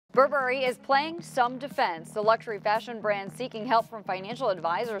Burberry is playing some defense. The luxury fashion brand seeking help from financial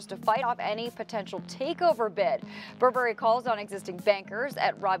advisors to fight off any potential takeover bid. Burberry calls on existing bankers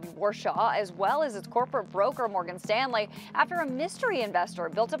at Robbie Warshaw as well as its corporate broker Morgan Stanley after a mystery investor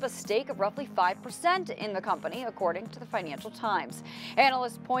built up a stake of roughly 5% in the company, according to the Financial Times.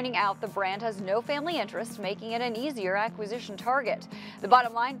 Analysts pointing out the brand has no family interest, making it an easier acquisition target. The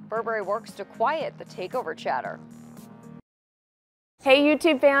bottom line, Burberry works to quiet the takeover chatter. Hey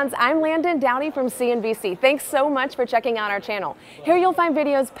YouTube fans, I'm Landon Dowdy from CNBC. Thanks so much for checking out our channel. Here you'll find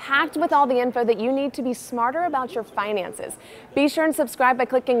videos packed with all the info that you need to be smarter about your finances. Be sure and subscribe by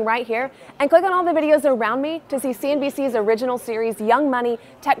clicking right here and click on all the videos around me to see CNBC's original series Young Money,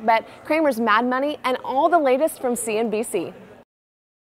 Tech Bet, Kramer's Mad Money, and all the latest from CNBC.